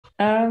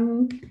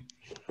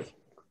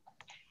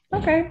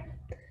Okay,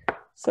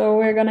 so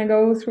we're gonna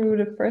go through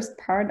the first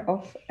part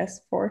of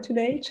S4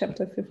 today,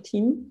 chapter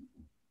 15.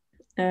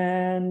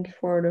 And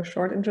for the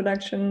short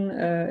introduction,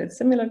 it's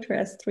similar to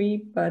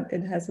S3, but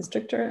it has a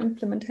stricter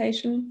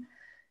implementation.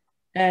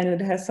 And it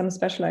has some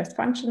specialized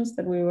functions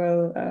that we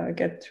will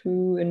get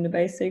through in the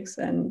basics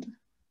and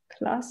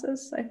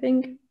classes, I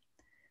think.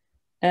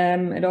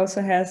 It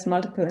also has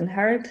multiple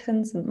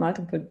inheritance and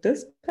multiple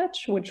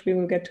dispatch, which we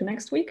will get to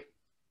next week.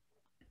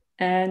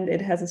 And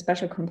it has a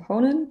special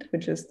component,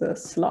 which is the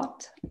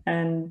slot.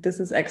 And this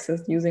is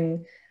accessed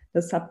using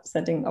the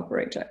subsetting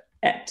operator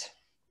at.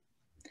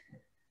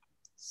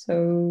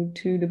 So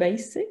to the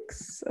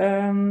basics.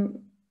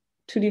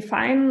 To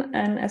define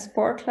an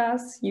S4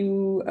 class,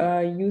 you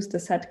use the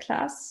set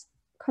class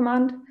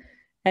command,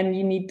 and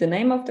you need the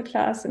name of the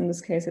class. In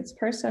this case, it's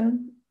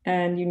person.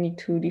 And you need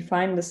to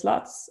define the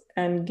slots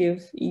and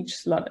give each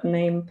slot a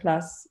name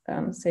plus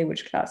say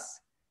which class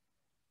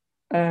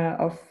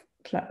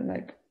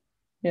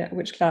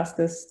which class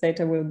this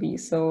data will be.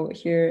 So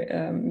here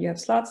you have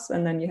slots,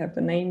 and then you have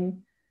the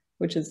name,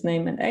 which is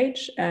name and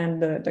age,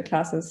 and the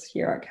classes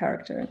here are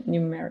character and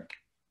numeric.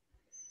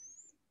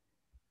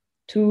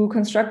 To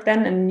construct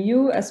then a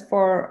new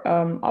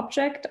S4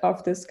 object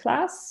of this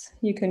class,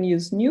 you can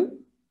use new.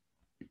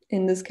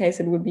 In this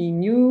case, it would be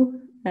new,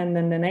 and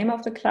then the name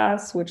of the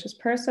class, which is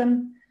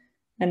person,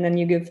 and then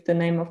you give the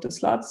name of the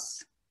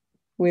slots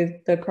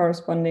with the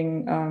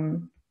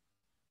corresponding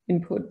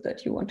input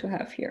that you want to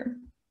have here.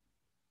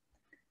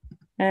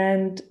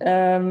 And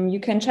you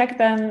can check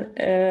then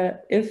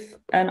if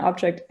an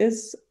object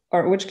is,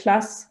 or which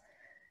class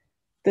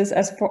this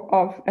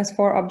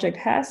S4 object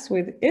has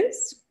with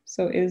is.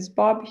 So is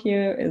Bob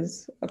here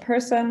is a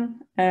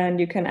person, and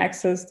you can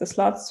access the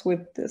slots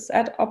with this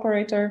at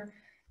operator.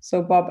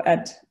 So Bob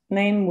at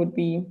name would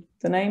be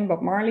the name,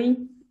 Bob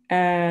Marley.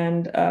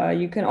 And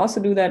you can also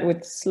do that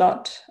with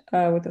slot,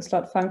 with the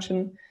slot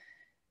function.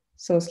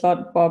 So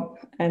slot Bob,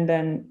 and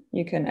then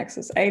you can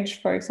access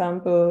age, for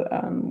example,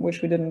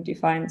 which we didn't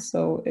define,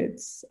 so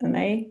it's an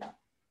A.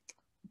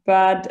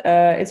 But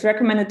it's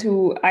recommended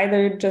to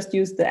either just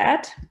use the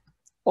at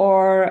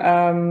or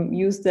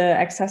use the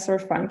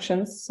accessor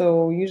functions.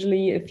 So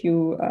usually if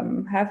you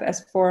have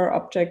S4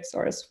 objects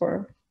or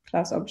S4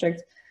 class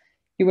objects,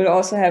 you will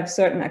also have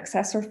certain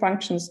accessor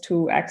functions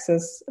to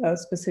access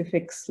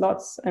specific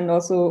slots. And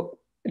also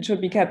it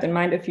should be kept in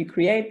mind if you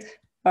create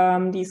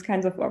these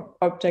kinds of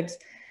objects,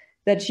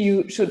 that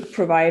you should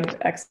provide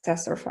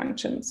accessor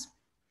functions.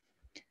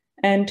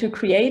 And to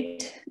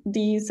create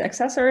these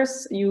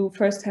accessors, you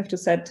first have to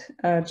set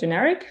a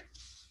generic.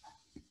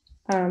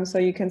 So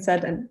you can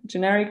set a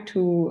generic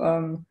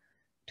to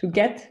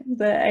get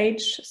the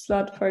age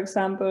slot, for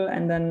example,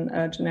 and then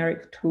a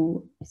generic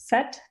to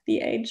set the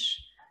age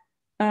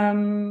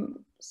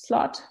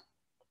slot.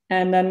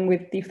 And then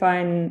with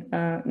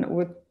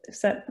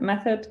set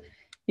method,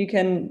 you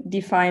can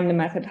define the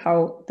method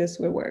how this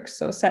will work.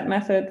 So set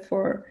method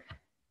for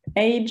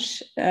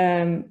age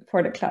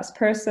for the class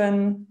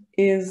person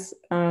is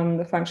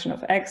the function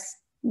of x,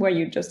 where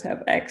you just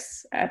have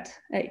x at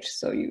age.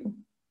 So you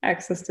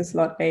access the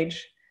slot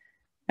age.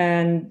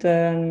 And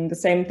then the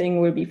same thing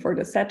will be for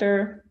the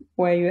setter,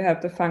 where you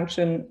have the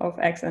function of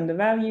x and the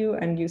value,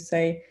 and you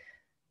say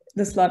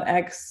the slot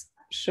x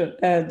should,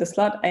 the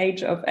slot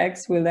age of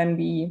x will then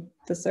be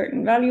the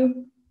certain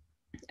value.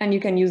 And you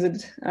can use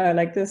it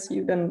like this.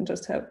 You then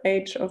just have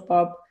age of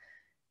Bob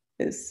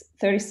is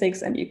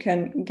 36, and you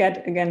can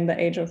get again the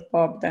age of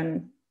Bob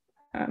then,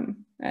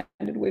 and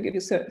it will give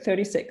you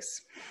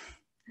 36.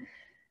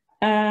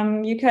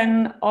 You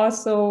can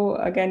also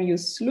again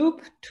use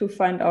loop to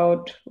find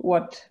out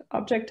what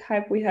object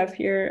type we have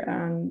here,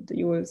 and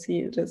you will see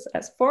it is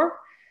S4.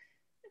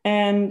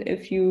 And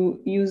if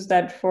you use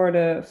that for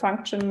the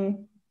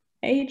function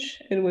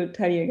age, it will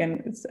tell you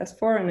again it's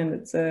S4, and then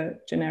it's a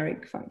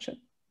generic function.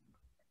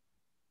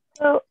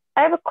 So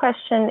I have a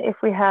question.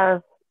 If we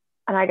have,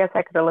 and I guess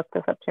I could have looked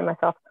this up to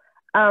myself.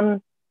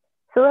 So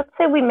let's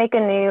say we make a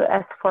new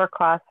S4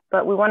 class,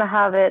 but we want to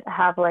have it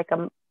have like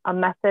a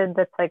method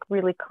that's like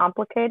really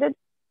complicated,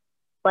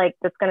 like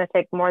that's going to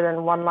take more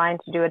than one line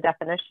to do a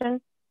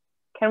definition.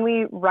 Can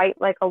we write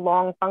like a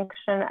long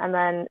function and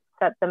then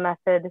set the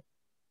method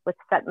with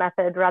set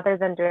method, rather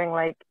than doing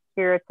like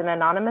here it's an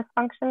anonymous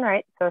function,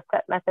 right? So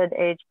set method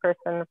age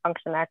person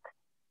function x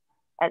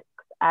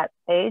at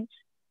age.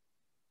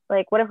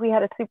 Like what if we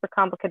had a super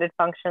complicated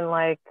function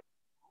like,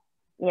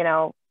 you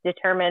know,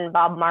 determine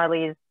Bob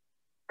Marley's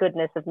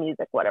goodness of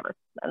music, whatever.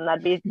 And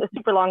that'd be a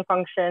super long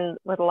function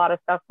with a lot of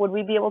stuff. Would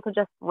we be able to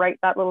just write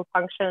that little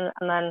function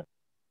and then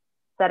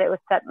set it with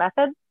set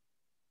method?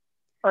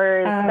 Or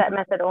is set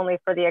method only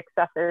for the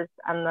accessors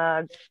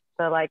and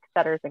the like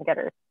setters and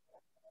getters?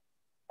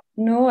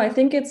 No, I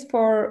think it's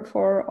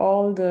for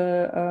all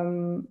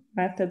the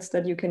methods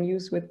that you can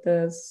use with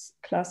this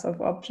class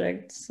of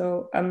objects.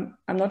 So I'm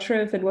not sure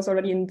if it was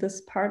already in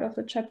this part of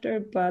the chapter,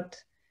 but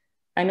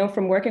I know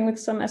from working with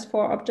some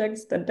S4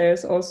 objects that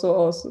there's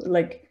also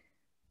like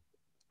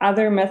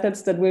other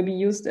methods that will be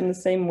used in the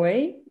same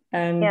way.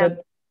 And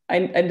that I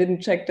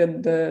didn't check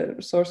the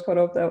source code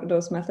of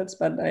those methods,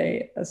 but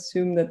I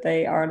assume that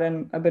they are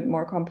then a bit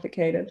more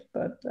complicated.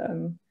 But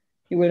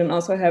you will then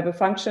also have a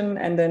function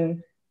and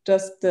then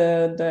just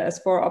the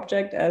S4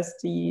 object as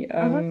the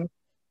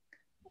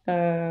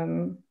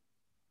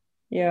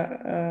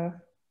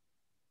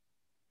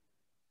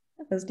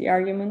as the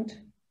argument.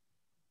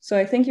 So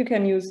I think you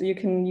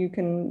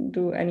can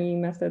do any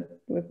method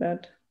with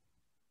that.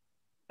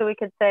 So we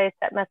could say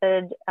set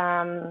method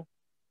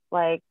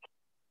like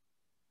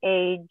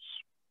age,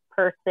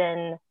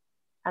 person,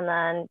 and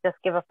then just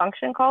give a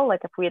function call,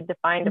 like if we had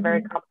defined a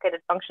very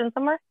complicated function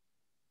somewhere?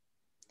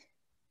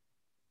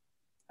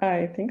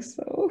 I think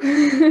so.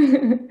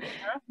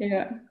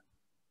 Yeah.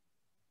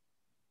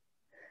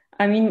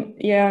 I mean,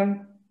 yeah.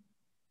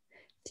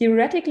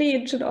 Theoretically,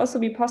 it should also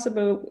be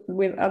possible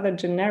with other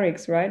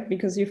generics, right?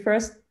 Because you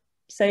first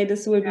say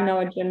this will be now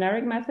a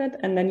generic method,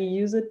 and then you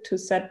use it to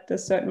set the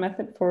certain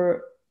method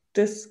for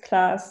this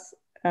class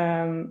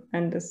and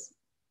this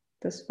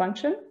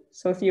function.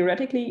 So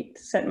theoretically,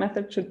 set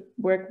method should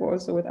work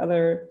also with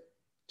other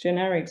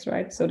generics,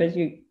 right? So that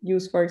you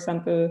use, for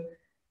example,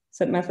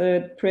 set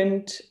method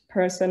print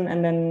person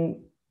and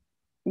then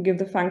give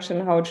the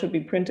function how it should be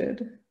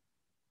printed.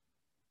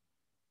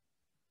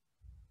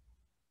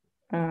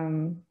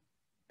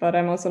 But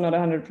I'm also not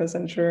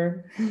 100%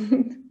 sure.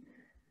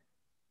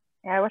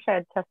 Yeah, I wish I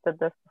had tested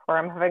this before.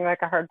 I'm having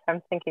like a hard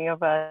time thinking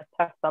of a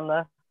test on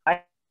the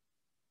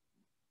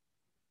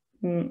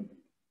Do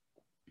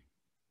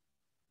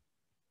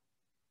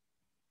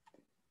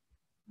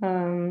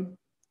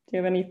you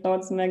have any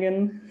thoughts,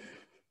 Megan,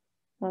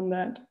 on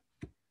that?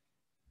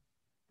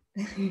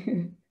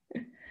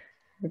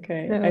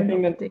 Okay, no, I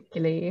think not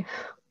particularly.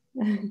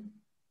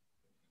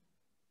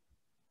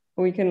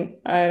 We can,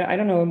 I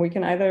don't know, we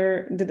can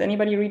either, did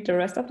anybody read the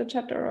rest of the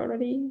chapter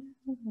already?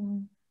 We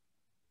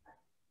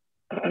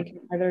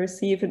can either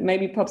see if it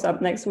maybe pops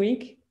up next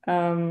week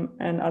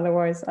and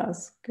otherwise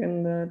ask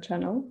in the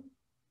channel.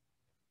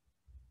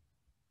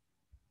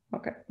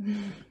 Okay.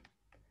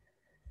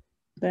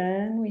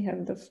 Then we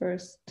have the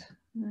first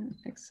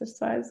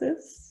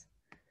exercises.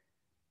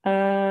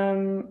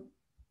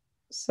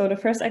 So the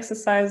first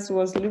exercise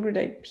was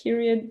lubricate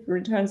period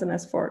returns an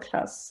S4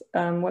 class.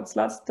 What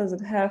slots does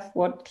it have?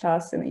 What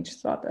class in each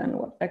slot and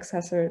what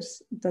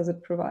accessors does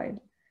it provide?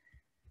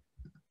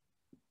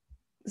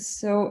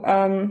 So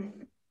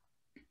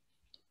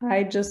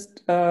I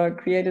just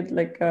created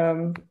like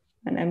an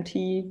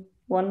empty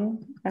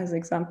one as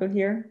example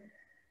here.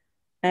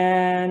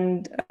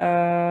 And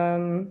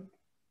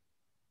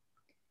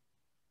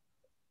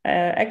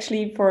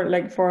actually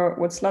for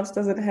what slots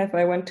does it have,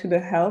 I went to the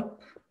help.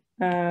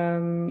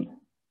 And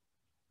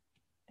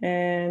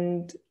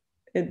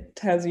it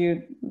tells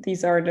you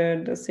these are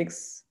the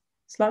 6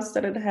 slots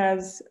that it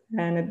has,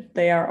 and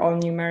they are all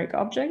numeric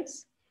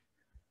objects.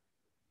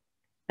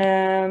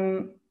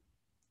 And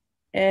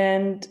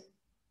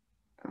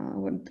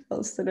what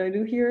else did I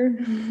do here?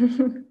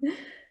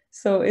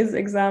 So is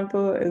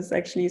example is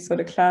actually, so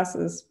the class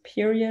is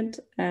period,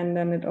 and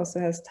then it also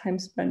has time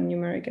span,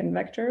 numeric, and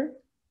vector.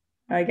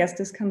 I guess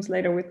this comes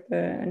later with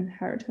the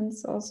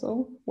inheritance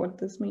also, what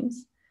this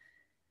means.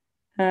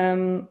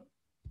 When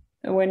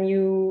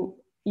you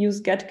use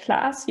get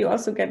class, you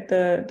also get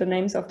the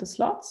names of the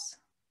slots.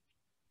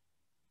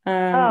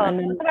 And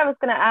then, that's what I was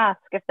going to ask,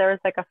 if there was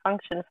like a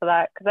function for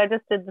that, because I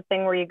just did the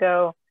thing where you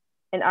go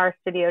in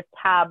RStudio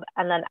tab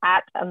and then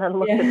at and then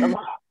look at them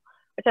all,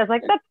 which I was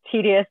like, that's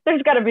tedious.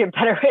 There's got to be a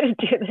better way to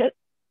do this.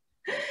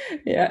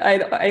 Yeah,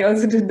 I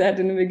also did that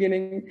in the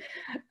beginning.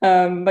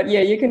 But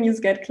yeah, you can use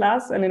get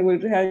class and it will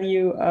tell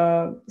you,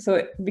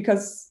 so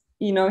because,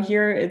 you know,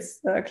 here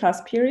it's a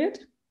class period.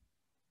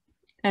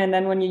 And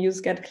then when you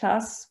use get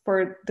class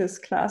for this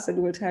class, it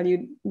will tell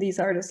you these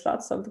are the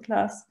slots of the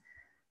class.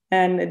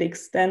 And it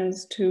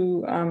extends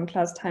to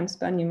class time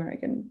span,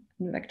 numeric, and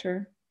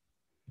vector.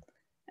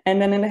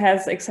 And then it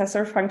has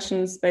accessor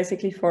functions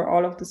basically for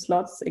all of the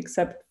slots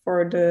except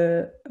for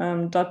the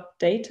dot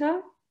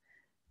data.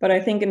 But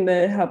I think in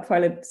the help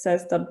file it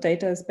says dot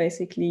data is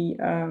basically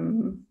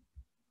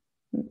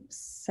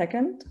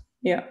second.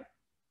 Yeah.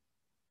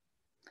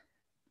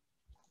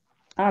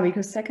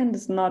 Because second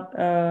is not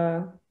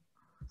a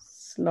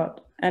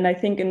slot. And I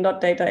think in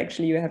dot data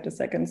actually you have the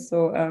second.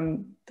 So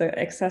the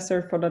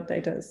accessor for dot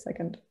data is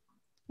second.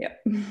 Yeah.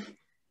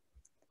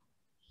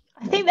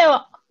 I think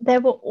there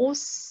were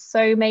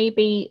also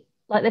maybe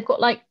like they've got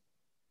like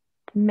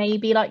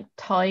maybe like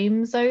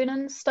time zone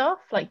and stuff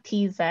like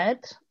TZ.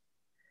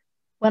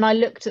 When I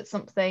looked at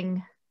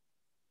something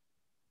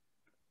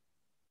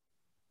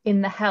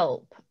in the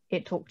help,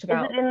 it talked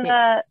about. Is it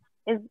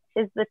in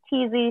is the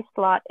TZ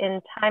slot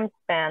in time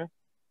span?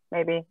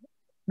 Maybe.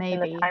 In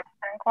the time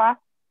span class.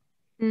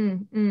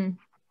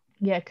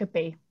 Yeah, it could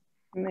be.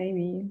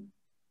 Maybe.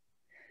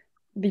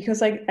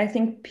 Because I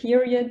think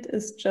period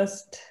is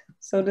just,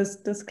 so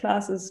this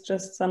class is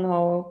just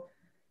somehow,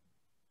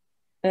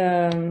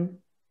 yeah,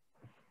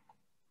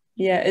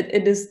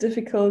 it is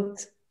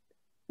difficult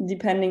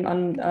depending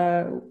on,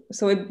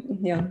 so it,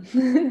 yeah,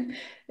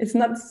 it's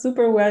not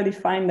super well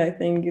defined, I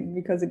think,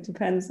 because it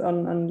depends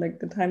on like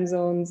the time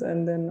zones,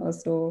 and then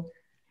also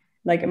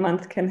like a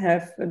month can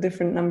have a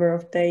different number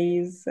of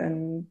days,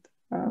 and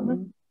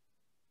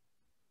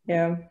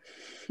yeah.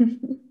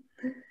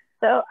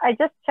 So I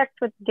just checked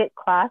with Git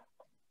class.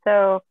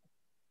 So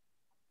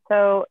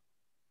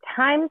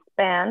time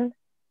span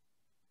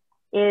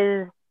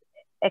is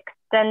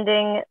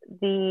extending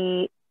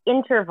the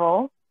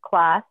interval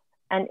class,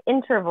 and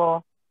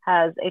interval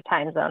has a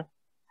time zone,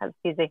 has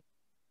easy.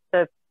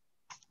 So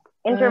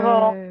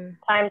interval,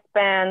 time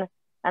span,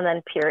 and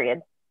then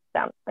period.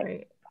 Sounds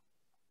like.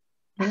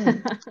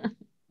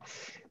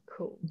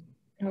 Cool.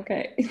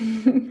 Okay.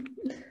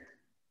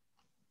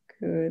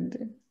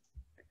 Good.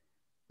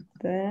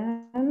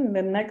 Then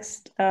the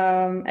next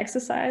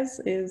exercise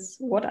is,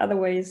 what other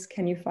ways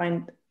can you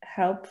find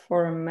help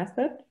for a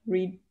method?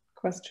 Read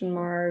question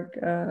mark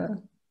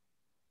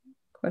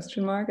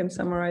and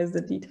summarize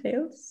the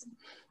details.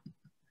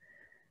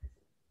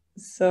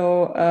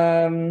 So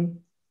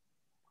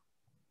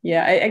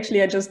yeah,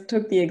 I just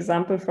took the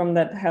example from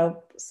that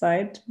help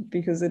site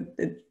because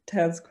it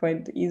tells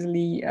quite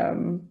easily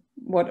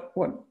what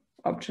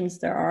options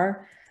there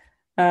are.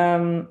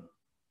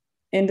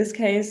 In this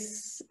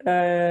case,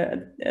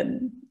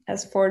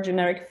 S4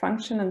 generic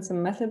function and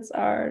some methods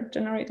are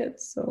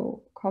generated.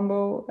 So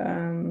combo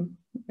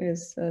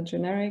is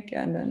generic,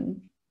 and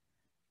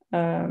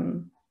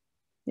then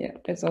yeah,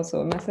 it's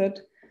also a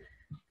method.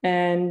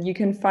 And you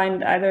can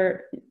find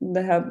either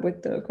the help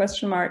with the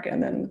question mark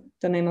and then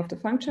the name of the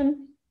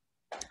function,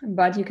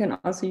 but you can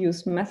also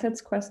use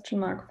methods question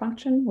mark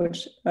function,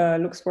 which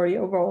looks for the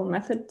overall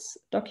methods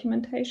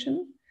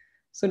documentation.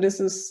 So this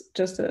is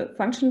just a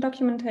function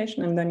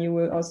documentation, and then you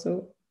will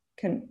also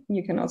can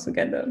also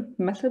get the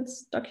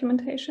methods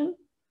documentation.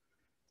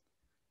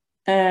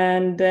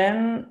 And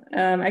then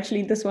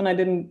actually this one I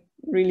didn't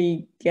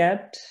really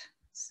get.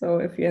 So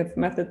if you have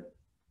method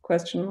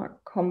question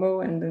mark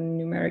combo and then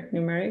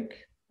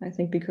numeric, I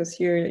think because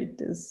here it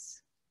is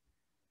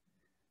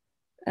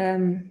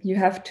you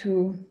have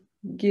to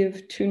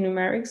give 2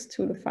 numerics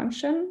to the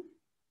function.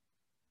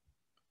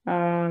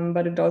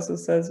 But it also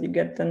says you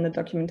get then the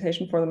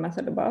documentation for the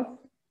method above.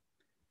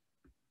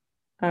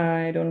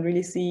 I don't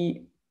really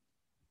see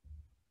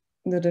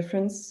the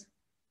difference.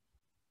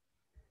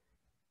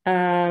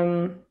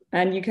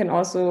 And you can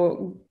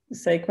also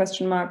say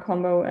question mark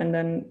combo and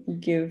then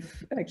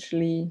give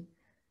actually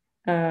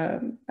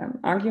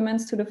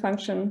arguments to the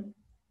function.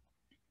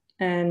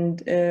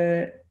 And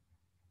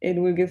it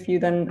will give you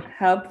then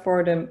help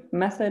for the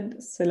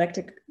method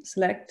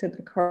selected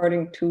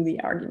according to the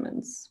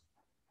arguments.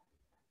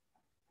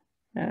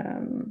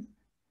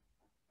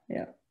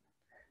 Yeah.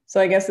 So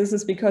I guess this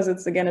is because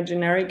it's again a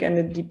generic, and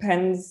it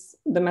depends,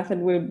 the method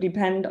will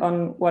depend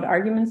on what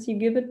arguments you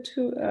give it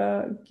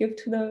to, give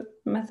to the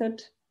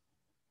method.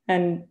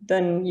 And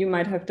then you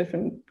might have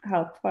different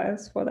help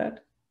files for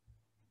that.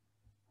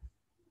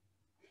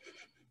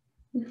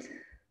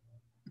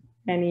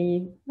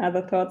 Any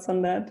other thoughts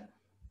on that?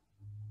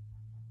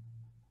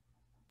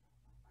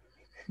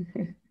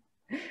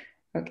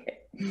 Okay,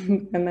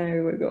 and then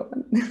we will go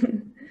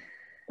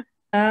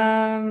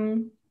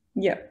on.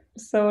 Yeah,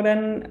 so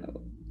then,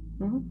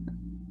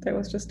 there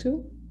was just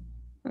 2.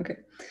 Okay.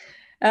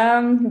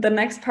 The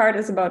next part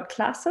is about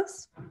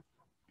classes.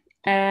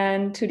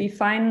 And to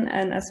define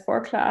an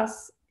S4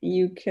 class,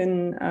 you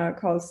can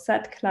call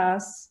set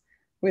class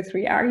with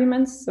 3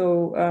 arguments.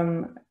 So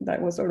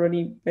that was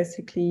already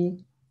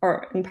basically,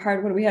 or in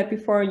part what we had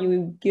before,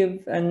 you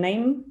give a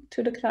name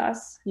to the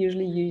class.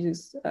 Usually you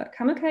use a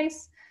camel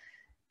case.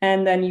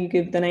 And then you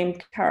give the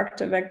named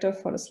character vector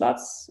for the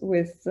slots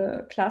with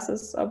the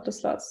classes of the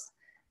slots.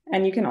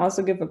 And you can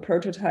also give a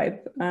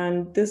prototype.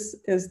 And this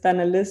is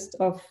then a list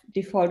of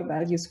default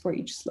values for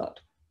each slot.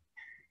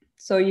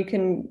 So you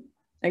can,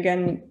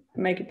 again,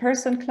 make a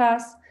person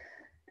class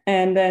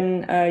and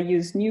then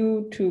use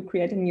new to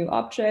create a new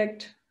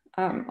object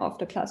of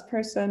the class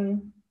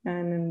person.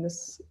 And in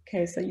this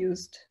case, I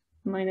used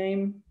my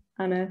name,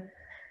 Anne.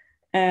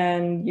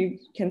 And you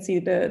can see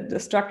the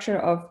structure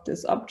of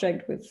this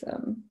object with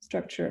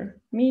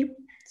structure me.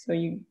 So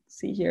you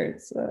see here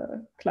it's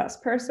a class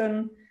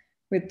person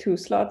with 2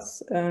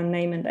 slots,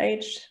 name and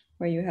age,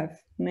 where you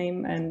have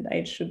name and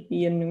age should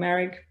be in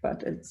numeric,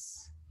 but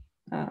it's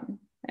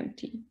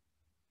empty.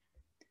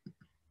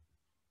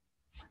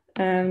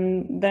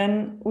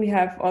 Then we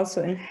have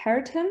also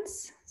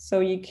inheritance. So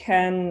you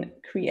can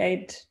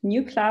create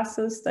new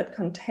classes that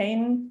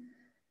contain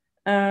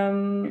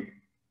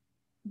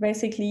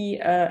basically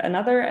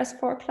another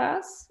S4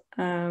 class,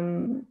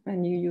 and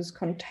you use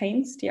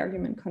contains, the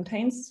argument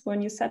contains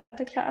when you set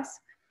the class.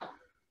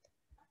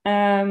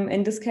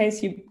 In this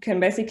case, you can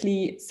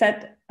basically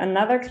set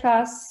another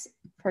class,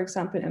 for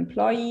example,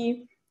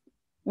 employee,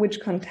 which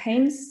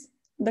contains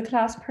the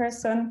class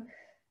person,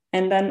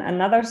 and then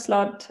another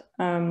slot,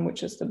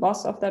 which is the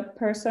boss of that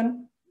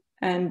person.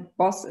 And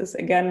boss is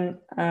again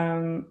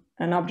an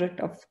object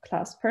of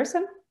class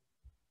person.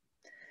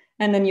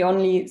 And then you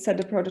only set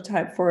the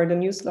prototype for the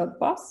new slot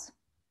boss.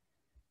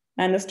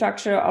 And the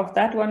structure of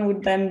that one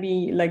would then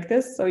be like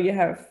this. So you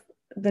have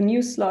the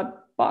new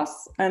slot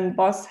boss, and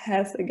boss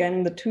has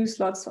again the 2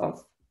 slots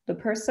of the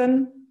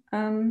person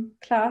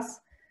class.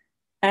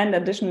 And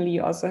additionally,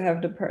 you also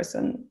have the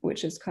person,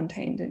 which is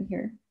contained in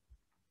here.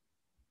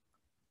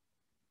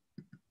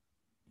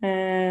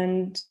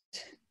 And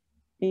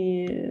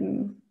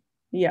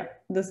yeah,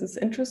 this is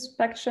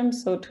introspection.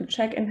 So to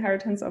check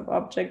inheritance of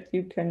object,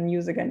 you can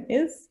use again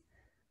is.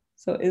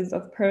 So is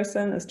of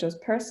person is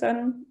just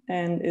person,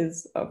 and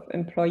is of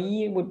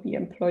employee would be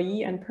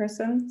employee and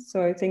person.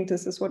 So I think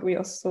this is what we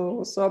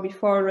also saw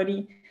before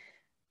already.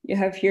 You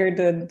have here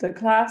the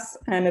class,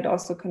 and it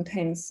also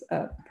contains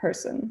a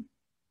person.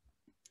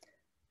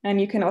 And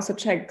you can also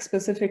check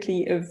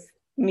specifically if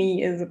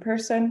me is a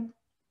person,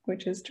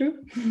 which is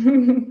true.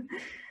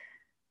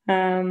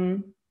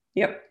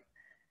 Yep.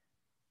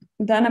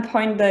 Then a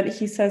point that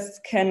he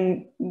says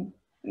can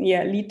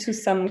lead to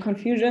some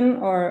confusion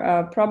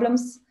or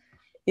problems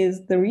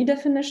is the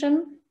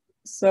redefinition.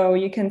 So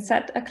you can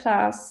set a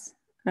class,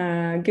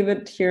 give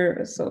it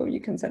here. So you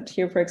can set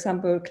here, for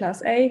example,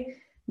 class A,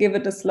 give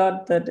it a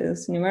slot that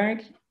is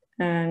numeric,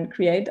 and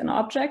create an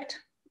object,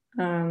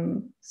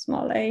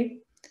 small a.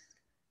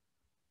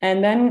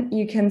 And then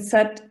you can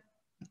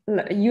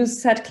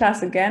use set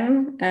class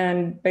again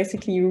and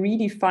basically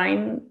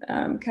redefine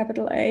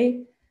capital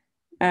A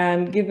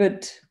and give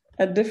it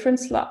a different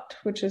slot,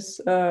 which is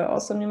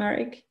also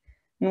numeric.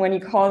 And when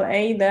you call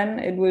A, then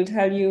it will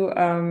tell you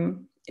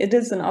it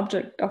is an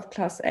object of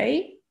class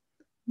A,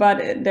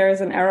 but there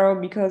is an error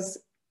because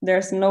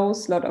there's no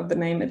slot of the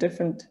name, a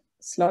different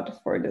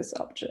slot for this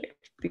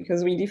object,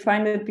 because we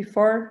defined it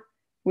before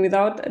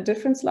without a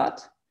different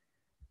slot.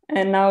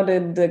 And now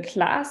the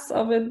class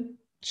of it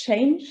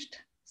changed.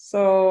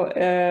 So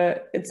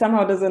it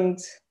somehow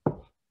doesn't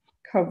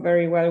cope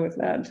very well with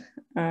that.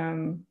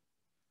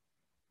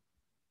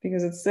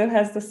 Because it still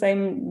has the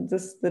same,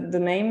 the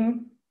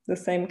name, the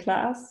same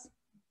class,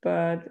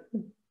 but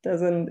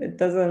it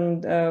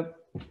doesn't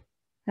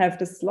have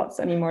the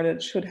slots anymore that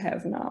it should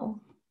have now.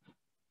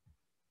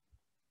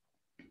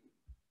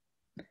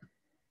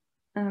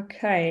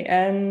 Okay,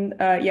 and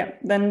yeah,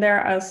 then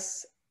there are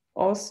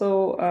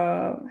also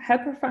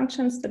helper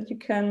functions that you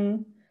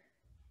can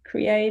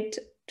create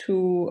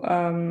to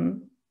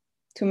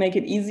make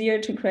it easier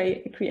to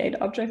create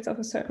objects of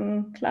a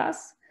certain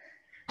class.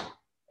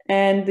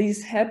 And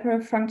these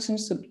helper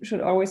functions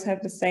should always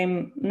have the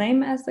same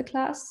name as the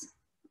class.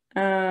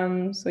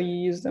 So you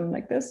use them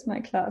like this,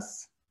 my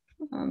class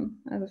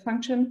as a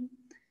function.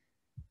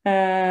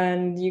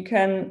 And you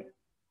can,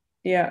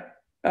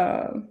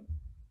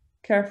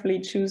 carefully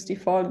choose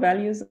default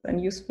values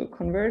and useful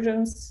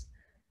conversions,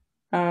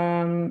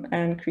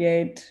 and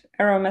create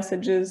error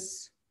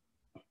messages,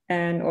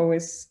 and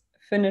always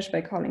finish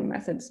by calling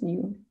methods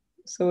new.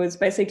 So it's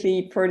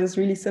basically for this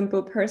really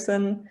simple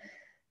person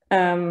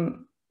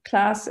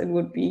class, it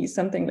would be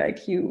something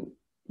like you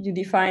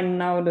define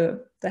now the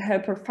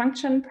helper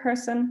function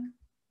person,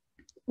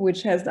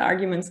 which has the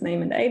arguments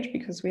name and age,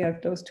 because we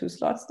have those 2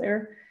 slots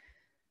there.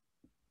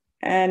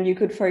 And you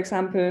could, for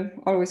example,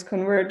 always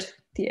convert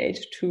the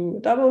age to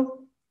a double,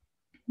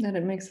 that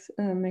it makes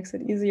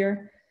it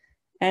easier.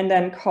 And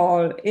then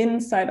call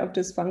inside of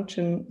this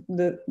function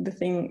the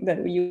thing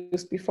that we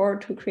used before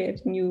to create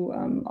a new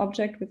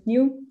object with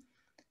new,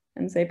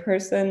 and say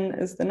person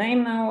is the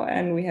name now,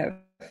 and we have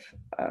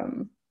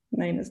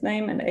name is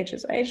name and age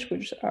is age,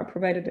 which are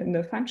provided in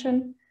the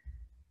function.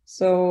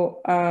 So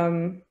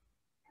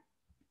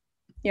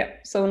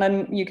so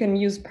then you can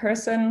use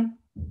person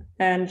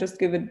and just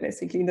give it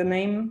basically the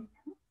name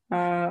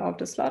of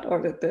the slot,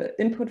 or the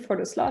input for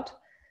the slot,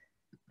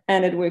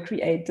 and it will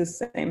create the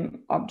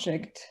same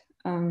object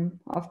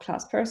of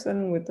class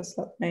person with the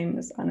slot name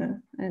is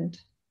Anne and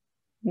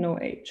no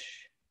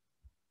age.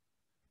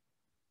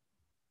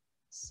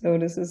 So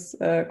this is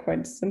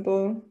quite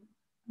simple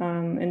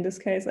in this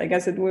case. I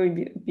guess it will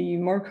be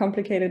more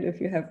complicated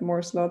if you have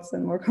more slots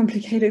and more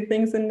complicated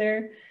things in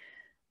there.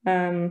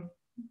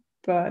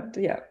 But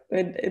yeah,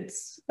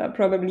 it's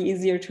probably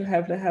easier to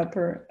have the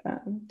helper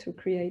to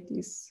create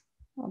these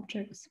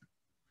objects.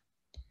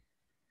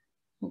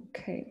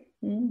 Okay.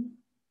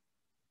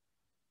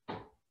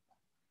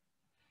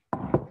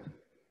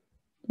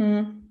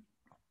 And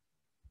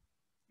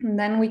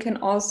then we can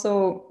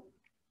also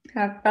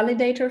have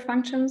validator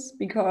functions,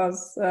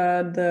 because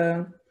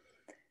the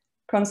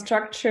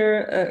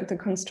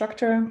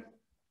constructor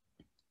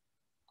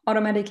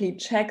automatically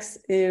checks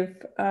if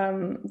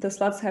the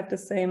slots have the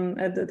same,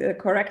 the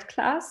correct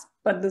class,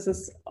 but this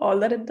is all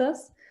that it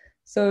does.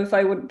 So if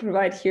I would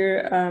provide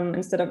here,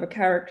 instead of a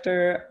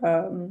character,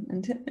 a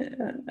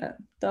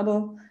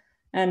double,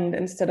 and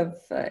instead of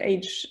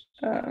age,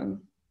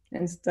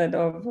 instead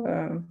of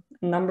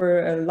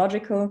number,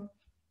 logical,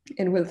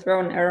 it will throw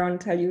an error and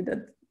tell you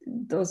that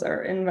those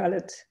are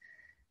invalid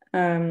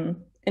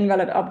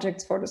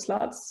objects for the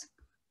slots,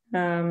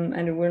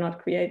 and it will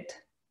not create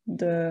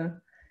the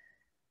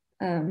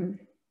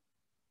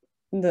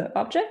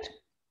object.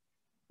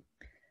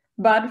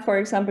 But for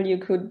example, you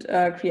could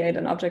create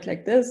an object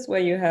like this where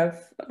you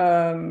have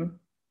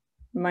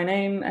my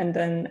name and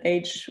then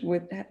age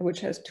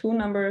which has 2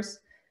 numbers,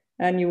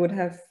 and you would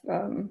have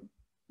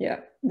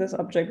this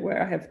object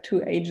where I have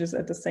 2 ages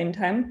at the same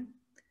time,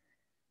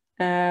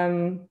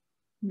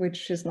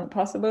 which is not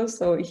possible.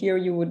 So here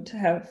you would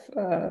have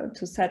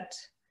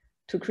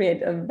to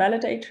create a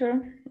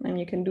validator, and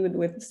you can do it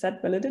with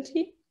set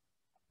validity.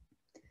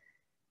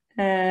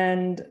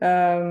 And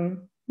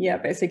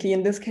basically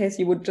in this case,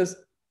 you would just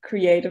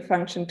create a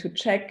function to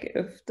check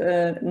if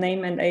the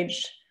name and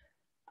age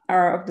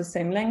are of the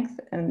same length,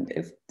 and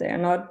if they are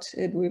not,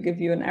 it will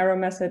give you an error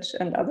message,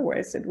 and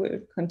otherwise it will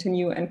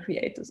continue and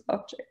create this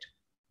object.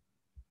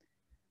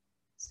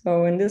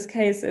 So in this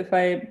case, if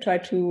I try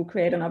to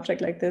create an object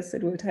like this,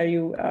 it will tell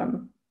you,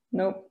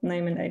 nope,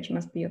 name and age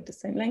must be of the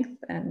same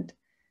length, and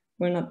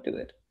will not do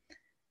it.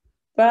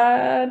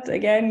 But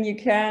again, you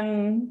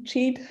can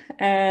cheat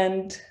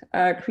and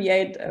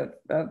create a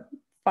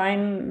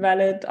fine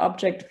valid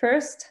object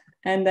first,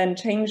 and then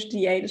change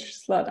the age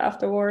slot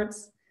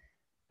afterwards.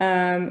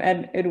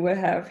 And it will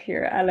have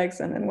here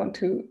Alex and then 1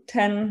 to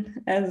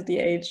 10 as the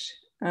age,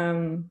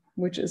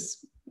 which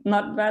is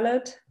not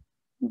valid,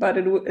 but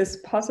it is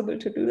possible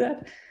to do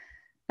that.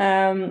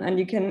 And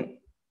you can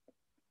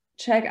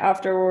check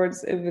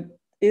afterwards if it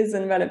is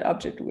a valid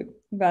object with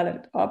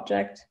valid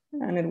object,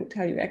 and it will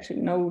tell you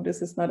actually, no,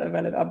 this is not a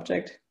valid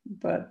object,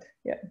 but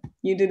yeah,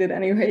 you did it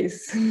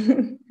anyways.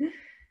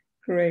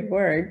 Great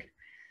work.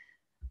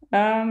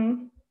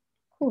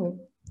 Cool.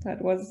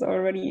 That was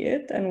already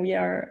it, and we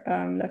are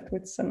left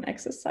with some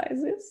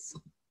exercises.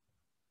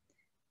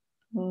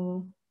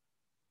 So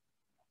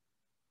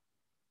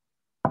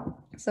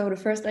the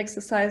first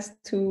exercise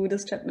to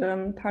this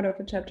part of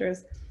the chapter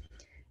is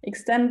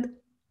extend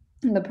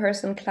the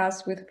person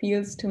class with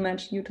fields to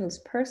match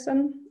utils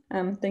person.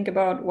 Think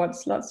about what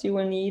slots you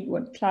will need,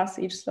 what class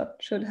each slot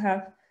should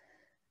have,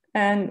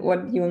 and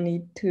what you'll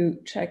need to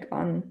check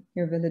on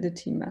your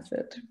validity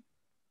method.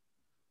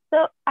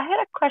 So I had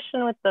a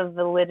question with the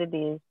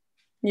validities.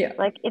 Yeah.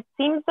 Like, it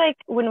seems like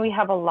when we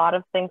have a lot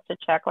of things to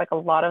check, like a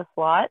lot of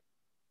slots,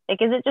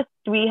 like, is it just,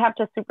 do we have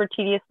to super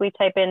tediously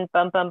type in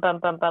bum, bum, bum,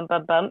 bum, bum,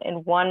 bum, bum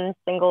in one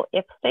single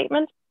if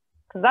statement?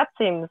 Because that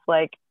seems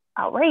like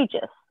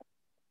outrageous,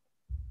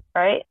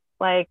 right?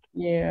 Like,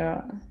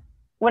 yeah.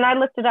 When I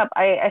looked it up,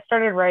 I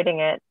started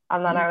writing it,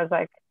 and then I was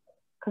like,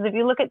 because if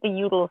you look at the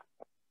utils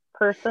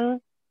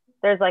person,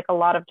 there's like a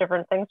lot of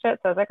different things to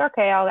it. So I was like,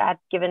 okay, I'll add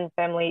given,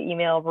 family,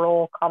 email,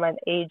 role, comment,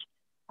 age.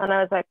 And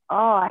I was like, oh,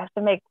 I have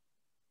to make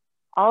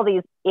all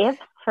these ifs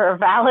for a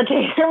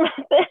validator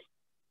method.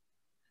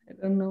 I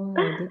don't know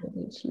how I did it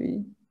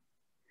actually.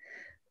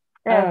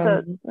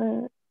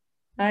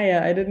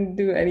 Yeah, I didn't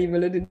do any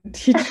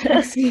validity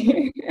checks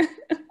here.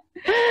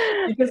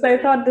 Because I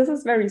thought this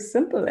is very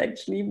simple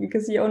actually,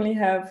 because you only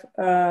have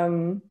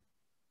the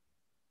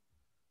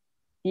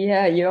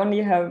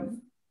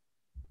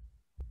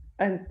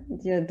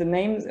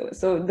names.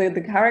 So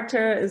the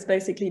character is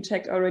basically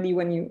checked already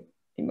when you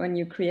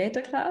create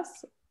a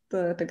class,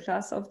 the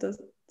class of the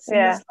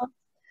single slot.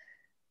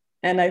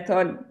 And I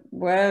thought,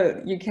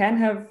 well, you can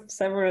have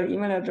several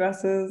email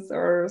addresses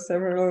or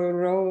several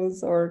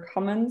rows or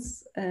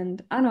comments.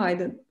 And I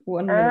did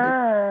one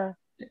minute.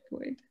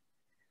 Wait.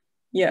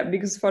 Yeah,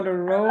 because for the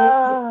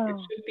row, it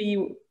should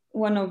be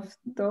one of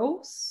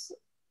those.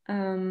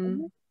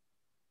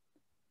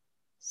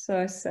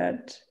 So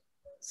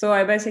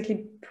I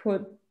basically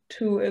put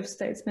 2 if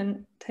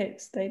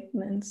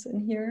statements in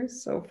here.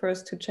 So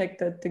first to check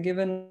that the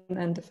given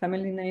and the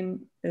family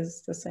name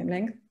is the same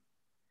length.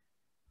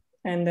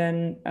 And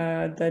then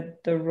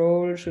that the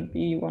role should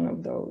be one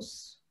of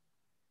those.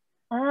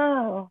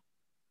 Oh,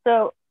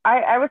 so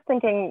I was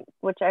thinking,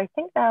 which I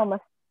think now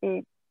must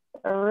be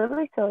a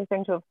really silly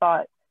thing to have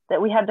thought,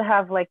 that we had to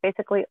have like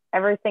basically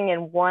everything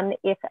in one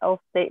if else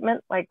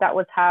statement. Like that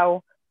was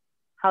how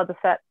the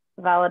set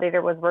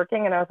validator was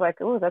working. And I was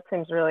like, oh, that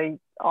seems really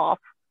off.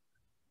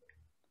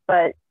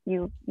 But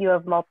you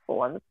have multiple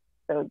ones.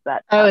 So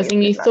that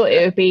and you thought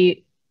it would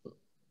be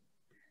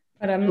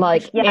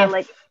like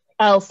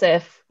else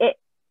if.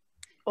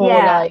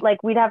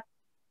 Like we'd have,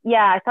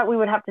 I thought we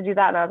would have to do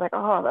that. And I was like,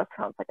 oh, that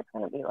sounds like it's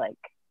going to be like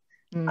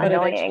annoying. But it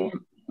actually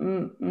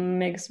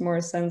makes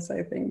more sense,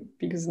 I think,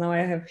 because now I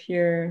have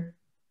here,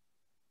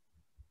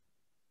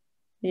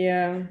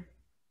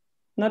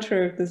 not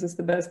sure if this is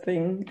the best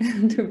thing,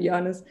 to be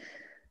honest.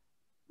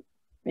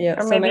 Yeah,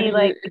 or so maybe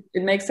like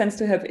it makes sense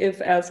to have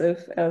if, else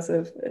if,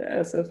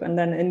 and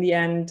then in the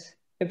end,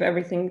 if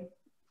everything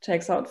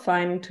checks out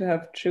fine, to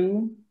have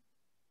true.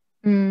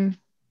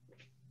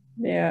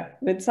 Yeah,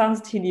 it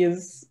sounds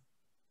tedious.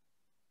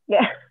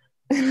 Yeah.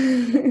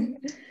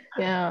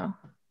 Yeah.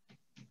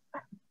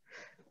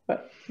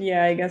 But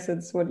yeah, I guess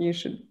it's what you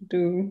should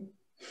do.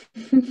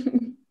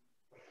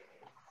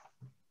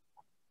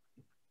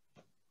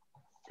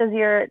 Does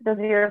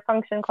your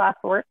function class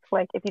work?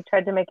 Like if you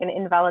tried to make an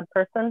invalid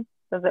person,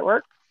 does it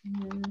work?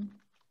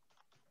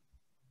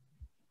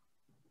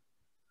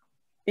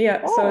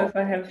 Yeah, so if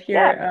I have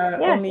here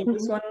only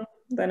this one,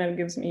 then it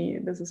gives me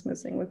this is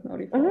missing with no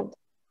default.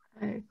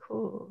 Oh,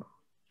 cool.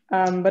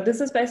 But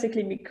this is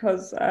basically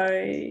because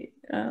I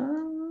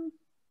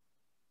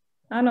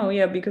know,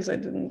 yeah, because I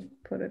didn't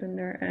put it in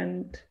there,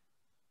 and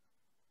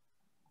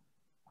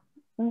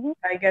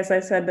I guess I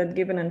said that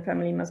given and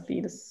family must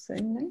be the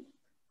same thing.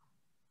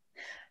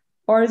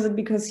 Or is it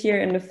because here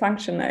in the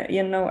function,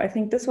 I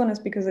think this one is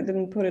because I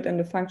didn't put it in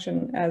the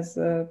function as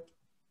a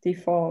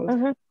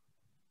default.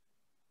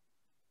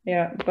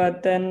 Yeah,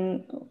 but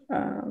then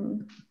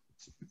can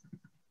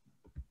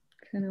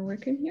I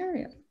work in here?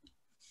 Yeah.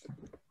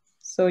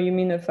 So you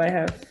mean if I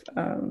have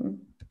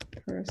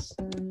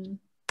person,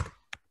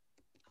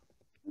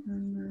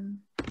 and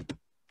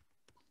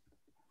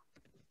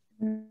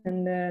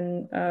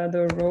then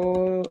the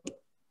role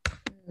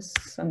is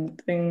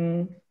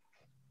something,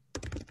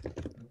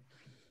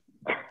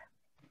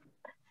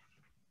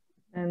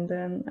 and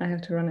then I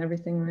have to run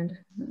everything, right?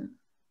 Yeah.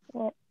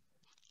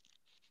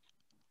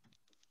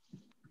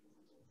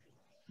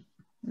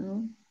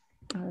 No.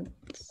 Oh,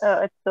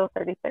 it's still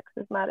 36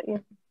 is mad at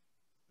you.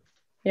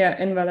 Yeah,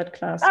 invalid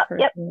class. Oh,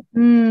 yep.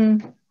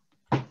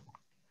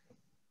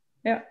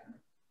 Yeah.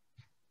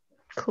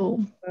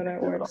 Cool. So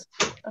that works.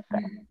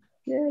 Okay.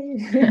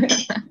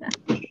 Yay.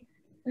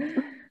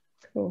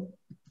 Cool.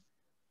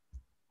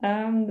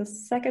 The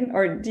second,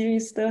 or do you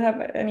still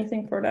have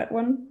anything for that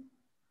one?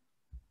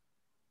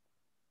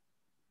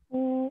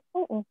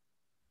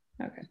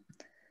 Okay.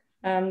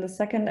 The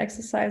second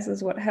exercise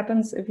is what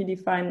happens if you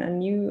define a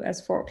new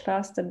S4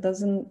 class that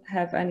doesn't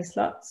have any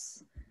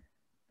slots.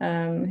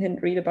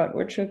 Hint, read about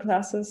virtual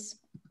classes.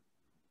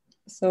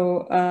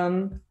 So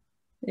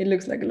it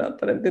looks like a lot,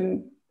 but I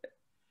didn't.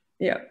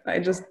 Yeah, I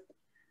just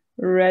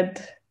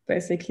read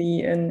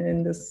basically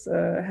in this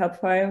help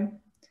file.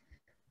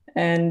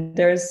 And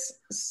there's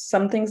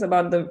some things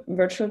about the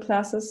virtual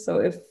classes. So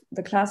if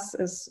the class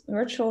is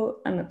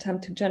virtual, an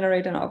attempt to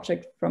generate an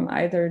object from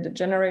either the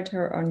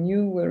generator or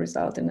new will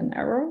result in an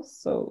error.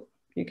 So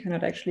you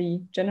cannot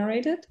actually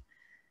generate it.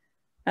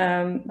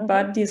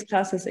 But these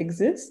classes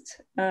exist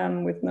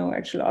with no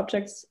actual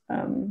objects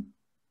can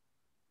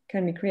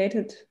be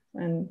created.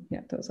 And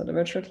yeah, those are the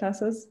virtual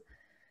classes.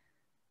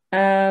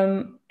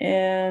 And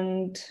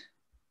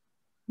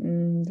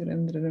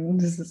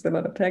this is a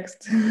lot of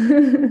text.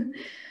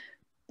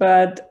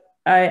 But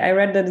I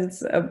read that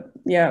it's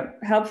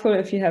helpful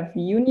if you have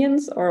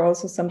unions, or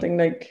also something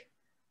like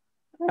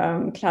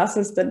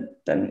classes that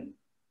then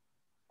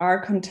are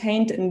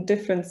contained in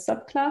different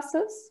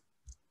subclasses.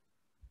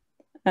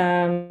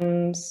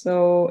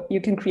 So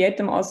you can create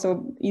them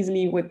also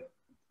easily with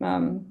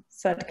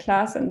set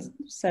class and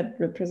set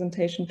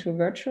representation to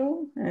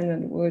virtual, and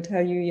it will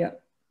tell you, yeah,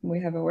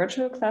 we have a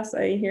virtual class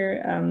A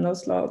here, no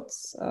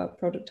slots,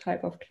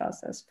 prototype of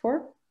class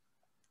S4.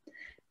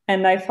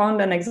 And I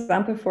found an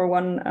example for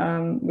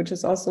one, which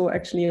is also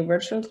actually a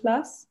virtual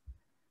class.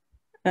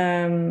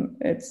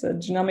 It's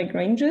genomic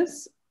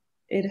ranges.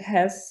 It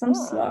has some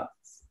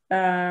slots,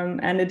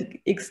 and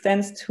it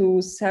extends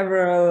to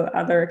several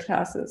other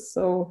classes.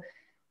 So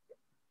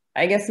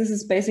I guess this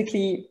is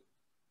basically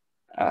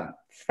a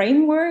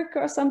framework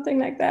or something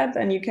like that.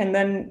 And you can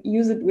then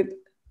use it with,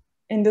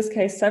 in this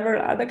case,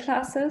 several other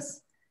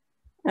classes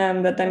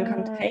that then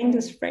contain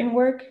this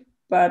framework,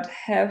 but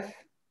have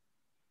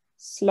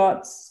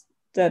slots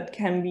that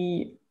can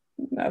be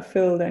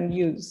filled and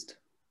used.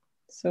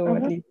 So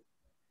at least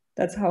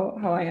that's how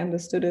I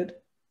understood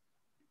it.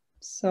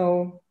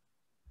 So,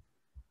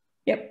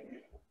 yep.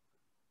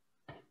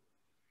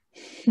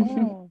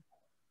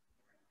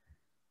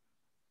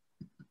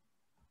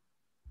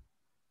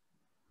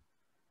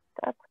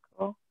 That's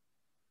cool.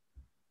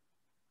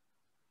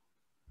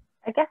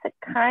 I guess it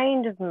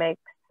kind of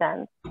makes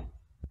sense.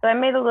 So I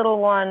made a little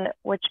one,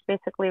 which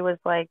basically was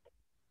like,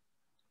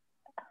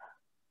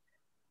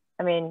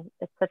 I mean,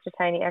 it's such a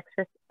tiny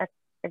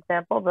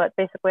example, but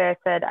basically I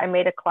said I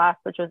made a class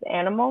which was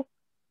animal,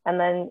 and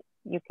then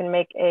you can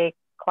make a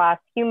class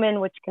human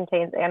which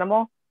contains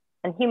animal,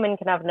 and human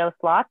can have no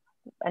slots,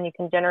 and you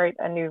can generate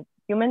a new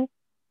human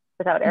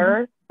without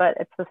errors. But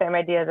it's the same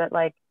idea that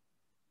like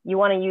you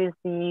want to use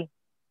the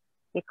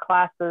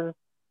classes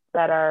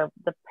that are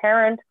the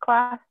parent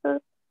classes,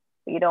 but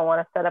you don't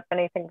want to set up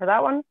anything for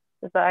that one.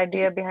 Is the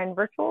idea behind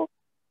virtuals?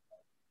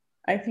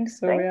 I think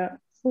so, yeah.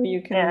 So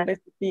you can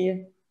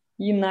basically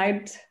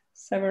unite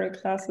several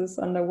classes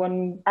under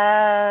one.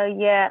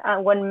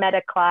 One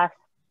meta class.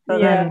 So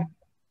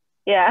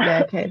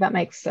yeah, okay, that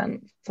makes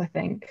sense, I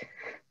think.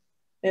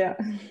 Yeah.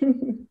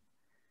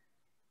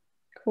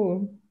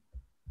 Cool.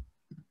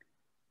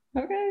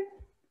 Okay,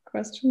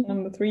 question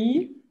number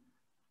 3.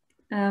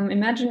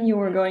 Imagine you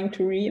were going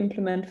to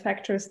re-implement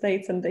factor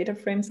states and data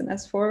frames in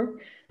S4.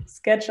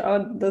 Sketch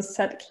out the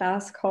set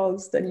class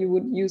calls that you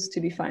would use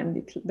to define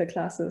the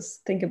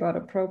classes. Think about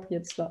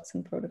appropriate slots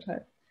in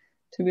prototype.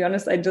 To be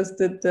honest, I just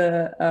did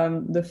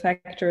the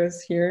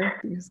factors here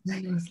because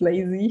I was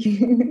lazy.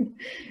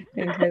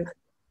 In case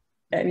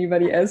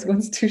anybody else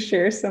wants to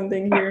share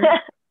something here.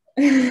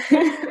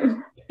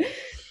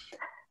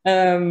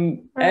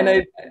 And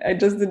I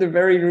just did a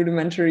very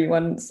rudimentary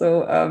one.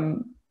 So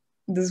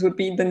this would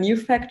be the new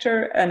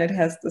factor, and it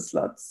has the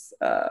slots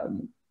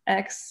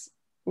x,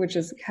 which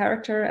is a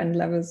character, and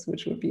levels,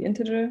 which would be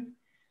integer.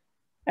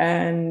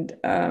 And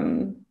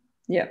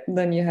yeah,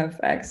 then you have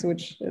x,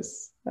 which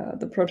is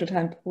the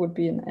prototype would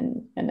be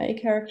an A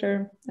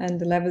character, and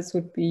the levels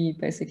would be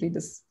basically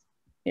this,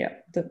 yeah,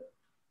 the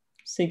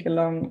seek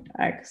along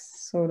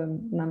x, so the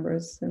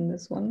numbers in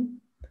this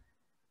one.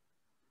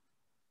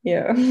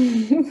 Yeah.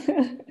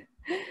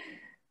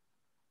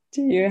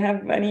 Do you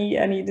have any,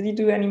 did you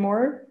do any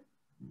more?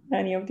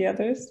 Any of the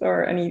others,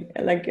 or any,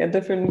 like a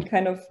different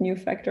kind of new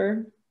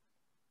factor?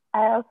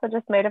 I also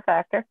just made a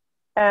factor,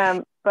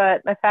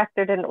 but my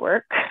factor didn't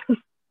work.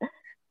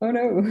 Oh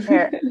no.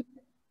 Here,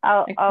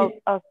 I'll,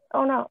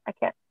 oh no, I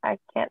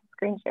can't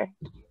screen share.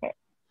 Here.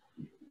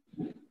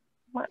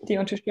 Do you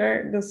want to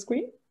share the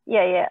screen?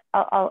 Yeah,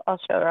 I'll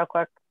show real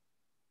quick,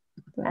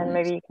 and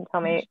maybe you can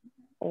tell me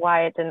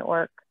why it didn't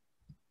work.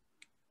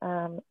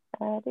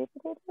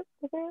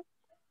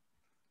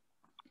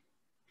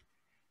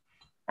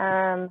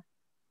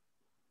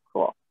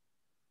 Cool.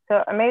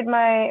 So I made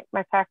my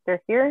factor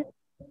here.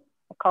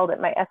 I called it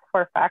my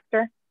S4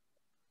 factor.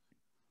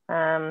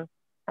 And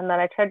then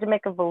I tried to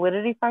make a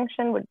validity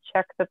function which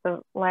checks that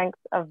the length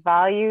of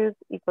values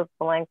equals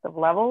the length of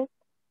levels.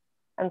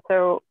 And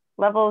so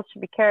levels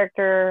should be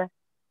character,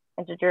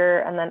 integer,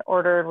 and then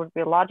ordered would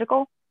be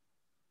logical.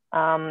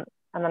 And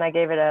then I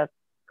gave it a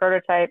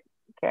prototype,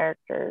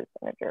 characters,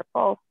 integer,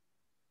 false.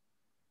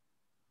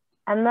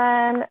 And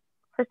then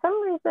for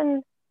some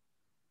reason,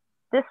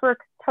 this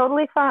works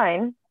totally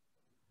fine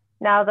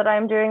now that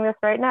I'm doing this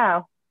right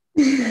now.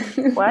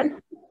 What?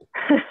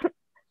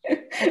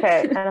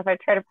 Okay, and if I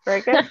try to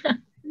break it?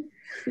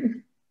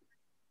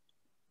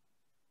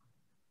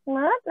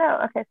 What?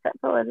 No, okay, set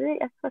validity,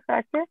 S4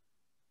 factor.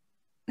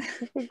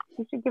 You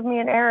should give me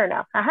an error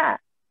now. Haha.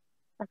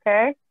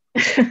 Okay.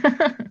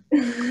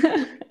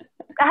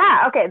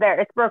 Aha, okay, there,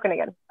 it's broken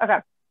again. Okay.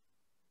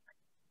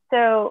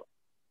 So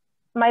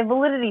my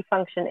validity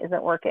function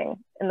isn't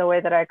working in the way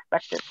that I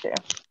expect it to,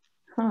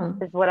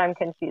 is what I'm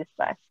confused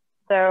by.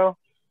 So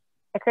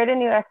I create a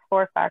new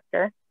S4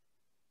 factor,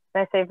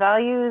 and I say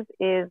values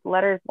is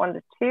letters 1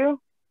 to 2,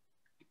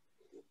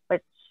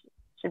 which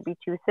should be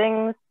 2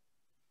 things.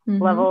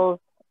 Levels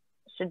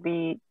should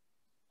be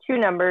 2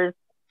 numbers,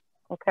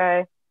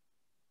 okay?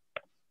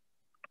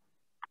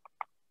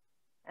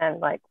 And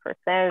like for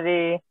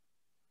sanity,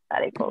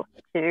 that equals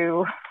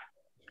 2.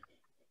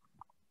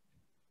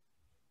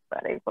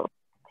 That equals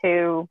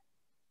 2.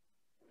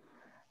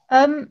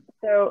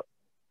 So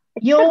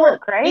it should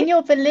work, right? In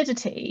your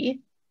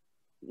validity,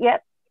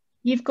 yep,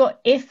 you've got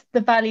if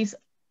the values,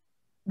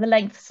 the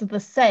lengths are the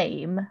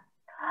same,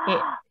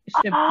 it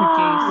should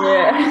produce.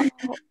 Yeah.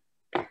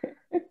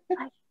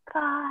 My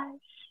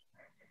gosh.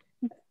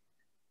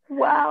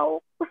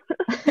 Wow.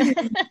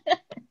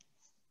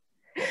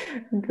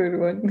 Good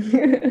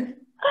one.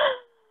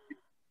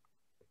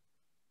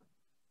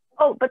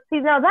 Oh, but see,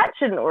 now that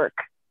shouldn't work.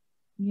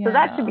 Yeah. So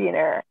that should be an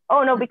error.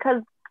 Oh no,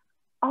 because,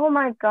 oh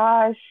my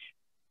gosh.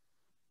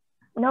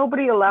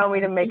 Nobody allow me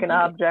to make an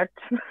object.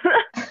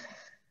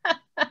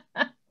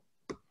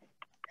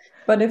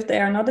 But if they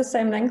are not the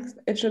same length,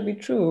 it should be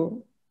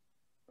true,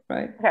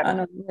 right?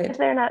 Okay. If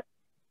they're not,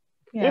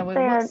 yeah, if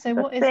they're so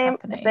what is same,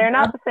 happening? if they're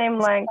not the same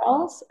length,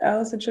 else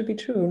it should be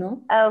true,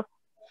 no? Else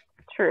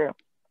true.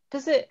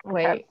 Does it,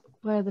 wait, okay.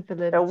 Where are the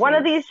validity? So one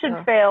of these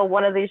should fail,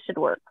 one of these should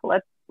work.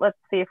 Let's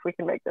see if we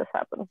can make this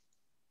happen.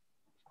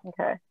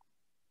 Okay.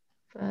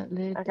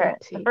 Validity. Okay.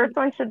 The first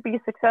one should be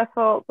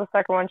successful, the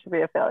second one should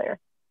be a failure.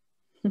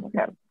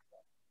 Okay.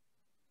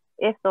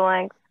 If the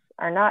lengths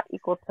are not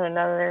equal to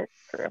another,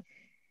 true.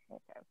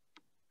 Okay.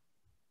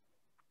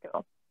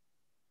 Cool.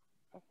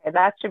 Okay,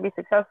 that should be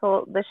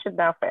successful. This should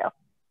now fail,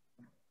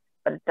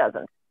 but it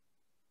doesn't.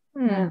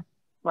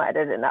 Why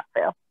did it not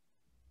fail?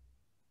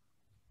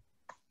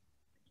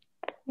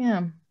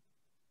 Yeah.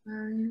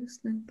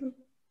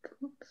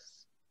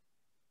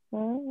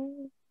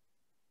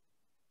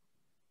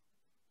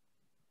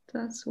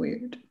 That's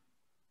weird.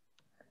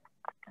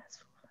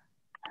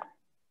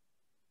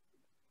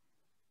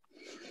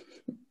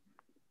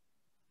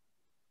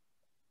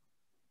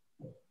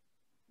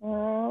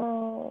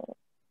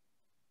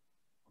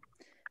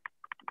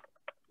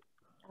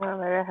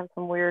 Maybe I have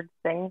some weird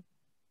thing,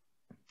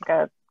 like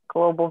a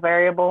global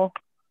variable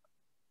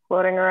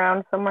floating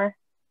around somewhere.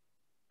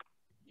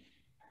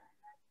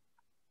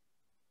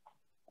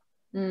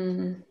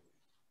 Maybe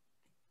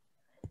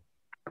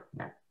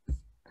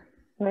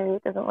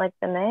it doesn't like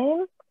the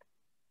name.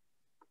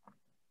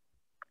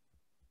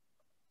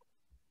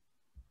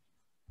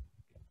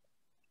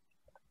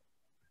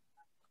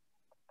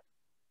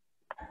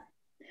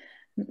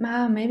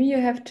 Maybe you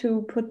have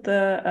to put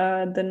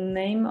the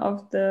name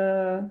of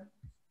the,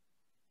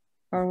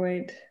 or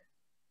wait.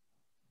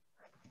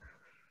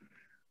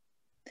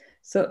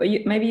 So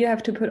maybe you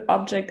have to put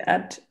object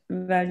at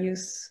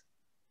values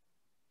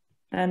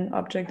and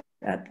object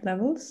at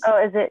levels.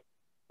 Oh, is it?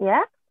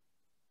 Yeah?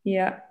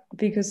 Yeah,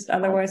 because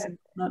otherwise it's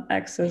not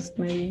accessed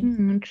maybe.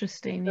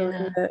 Interesting, so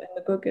yeah. in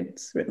the book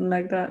it's written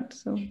like that,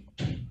 so.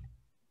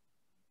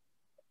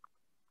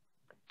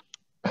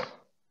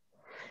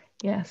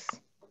 Yes.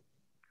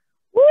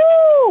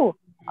 Woo!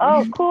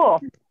 Oh,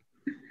 cool.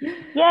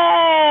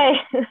 Yay!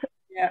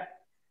 Yeah,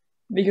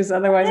 because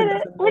otherwise it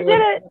doesn't know We did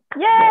it!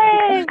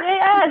 Yay!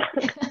 Yes!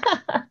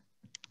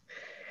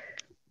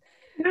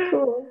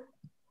 Cool.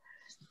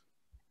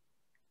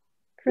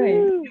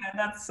 Great.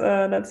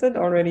 Yeah, that's it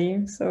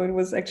already. So it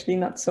was actually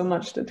not so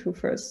much the two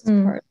first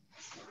parts.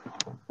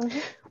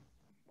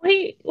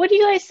 What do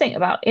you guys think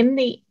about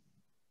I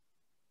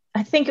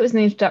think it was in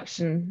the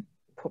introduction,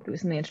 probably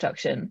was in the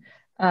introduction,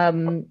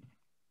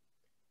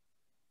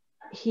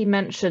 he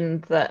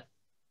mentioned that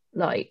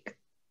like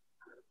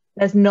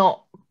there's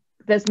not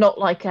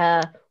like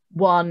a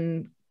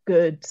one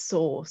good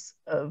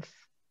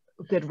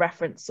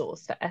reference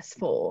source for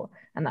S4,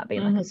 and that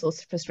being like a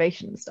source of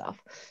frustration and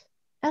stuff.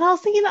 And I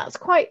was thinking that's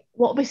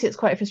obviously it's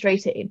quite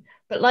frustrating,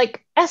 but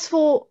like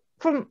S4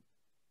 from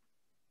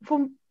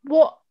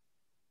what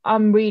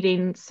I'm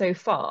reading so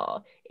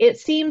far, it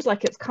seems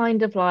like it's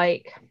kind of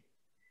like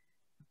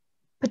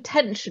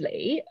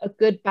potentially a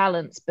good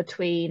balance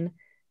between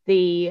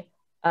the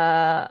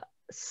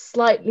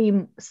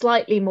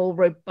slightly more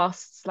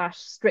robust /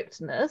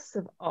 strictness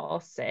of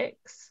R6,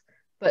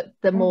 but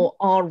the more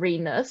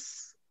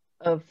R-ness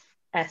of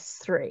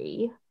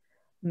S3,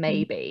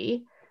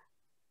 maybe.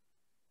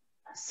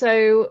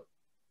 So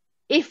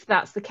if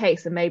that's the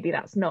case, and maybe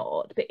that's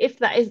not, but if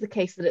that is the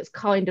case, that it's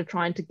kind of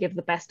trying to give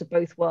the best of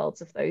both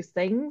worlds of those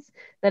things,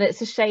 then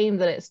it's a shame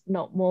that it's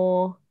not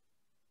more,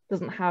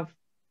 doesn't have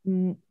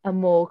a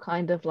more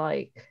kind of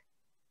like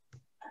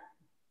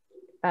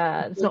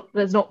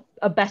there's not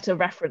a better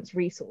reference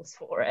resource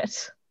for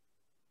it.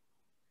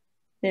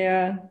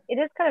 Yeah, it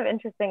is kind of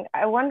interesting.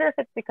 I wonder if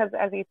it's because,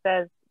 as he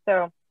says,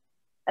 so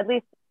at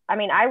least, I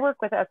mean, I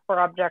work with S4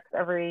 objects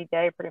every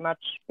day pretty much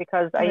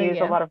because I use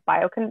a lot of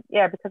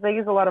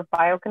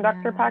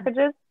bioconductor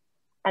packages,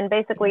 and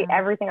basically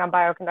everything on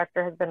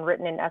bioconductor has been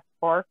written in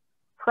S4,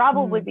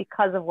 probably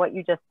because of what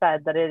you just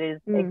said, that it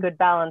is a good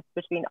balance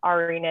between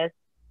R-ness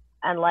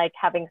and like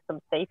having some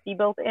safety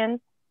built in.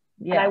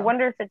 And I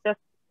wonder if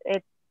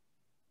it's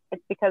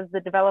because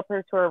the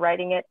developers who are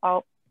writing it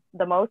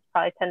the most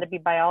probably tend to be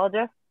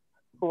biologists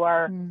who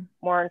are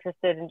more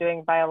interested in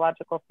doing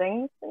biological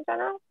things in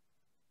general.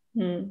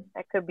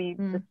 That could be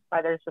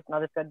why there's just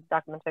not as good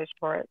documentation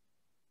for it.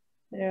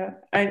 Yeah,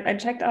 I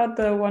checked out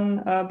the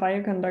one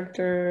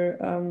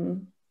bioconductor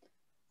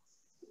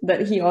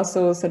that he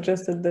also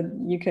suggested that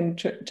you can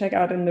check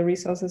out in the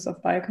resources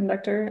of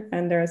bioconductor,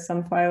 and there are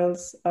some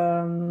files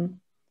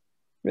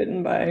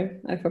written by,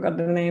 I forgot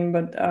the name,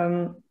 but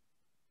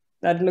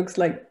that looks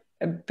like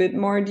a bit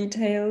more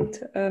detailed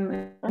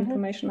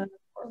information,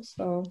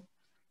 so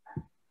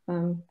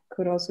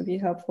could also be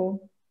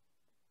helpful.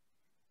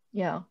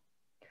 Yeah,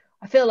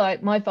 I feel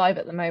like my vibe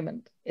at the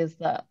moment is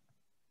that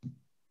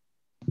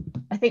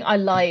I think I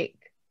like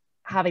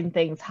having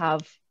things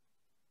have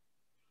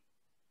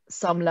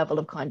some level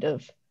of kind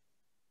of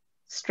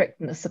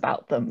strictness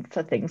about them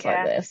for things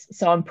like this.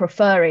 So I'm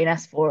preferring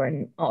S4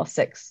 and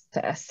R6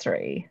 to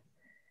S3,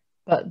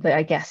 but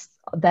I guess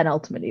then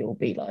ultimately it will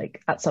be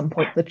like at some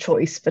point the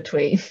choice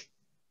between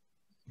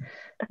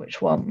which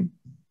one.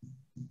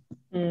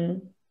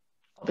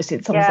 Obviously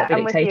it's something that'll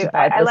be dictated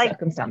by the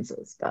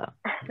circumstances, but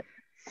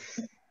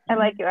I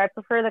like you. I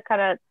prefer the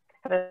kind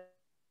of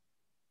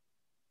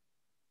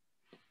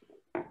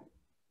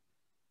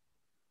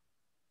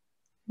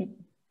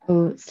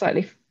oh,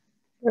 slightly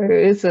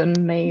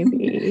frozen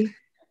maybe.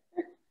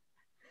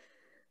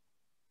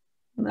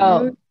 No,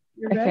 oh,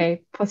 okay,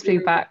 back. Possibly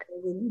back.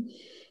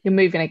 You're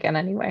moving again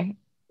anyway.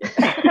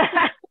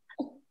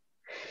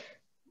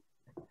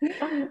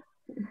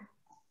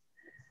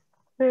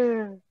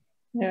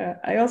 Yeah,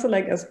 I also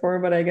like S4,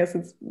 but I guess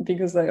it's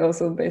because I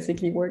also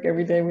basically work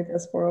every day with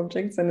S4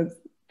 objects, and it's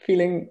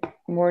feeling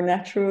more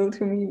natural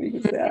to me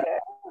because I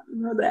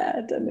know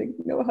that and I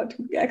know how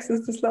to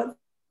access the slots.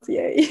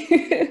 Yay.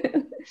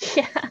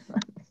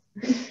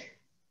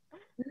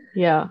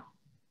 Yeah.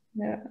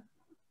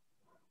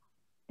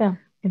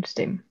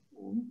 Interesting.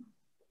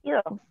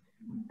 Yeah.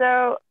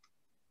 So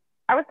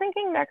I was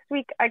thinking next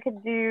week I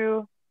could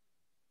do,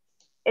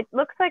 it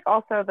looks like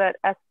also that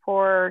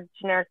S4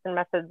 generics and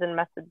methods and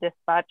method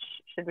dispatch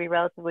should be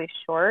relatively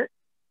short.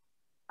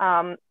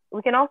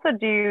 We can also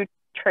do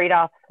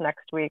trade-offs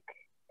next week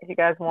if you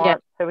guys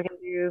want. So we can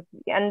do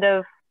the end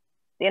of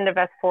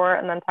S4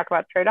 and then talk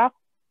about trade-offs.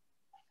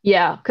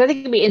 Yeah, because I think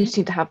it'd be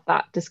interesting to have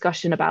that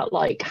discussion about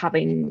like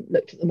having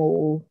looked at them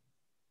all,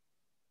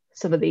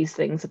 some of these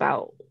things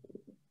about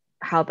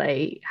how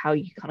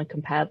you kind of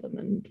compare them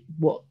and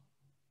what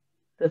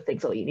the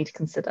things that you need to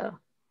consider.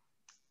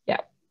 Yeah,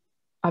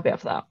 I'll be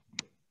up for that.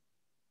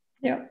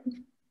 Yeah,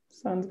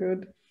 sounds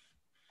good.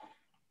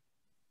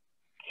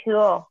 Cool.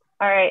 All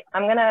right,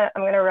 I'm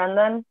gonna run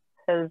then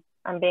because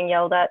I'm being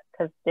yelled at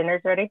because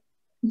dinner's ready.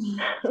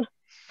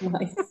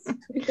 Nice.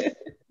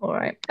 All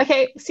right.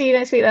 Okay, see you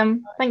next week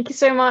then. Thank you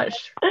so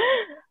much.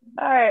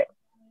 All right.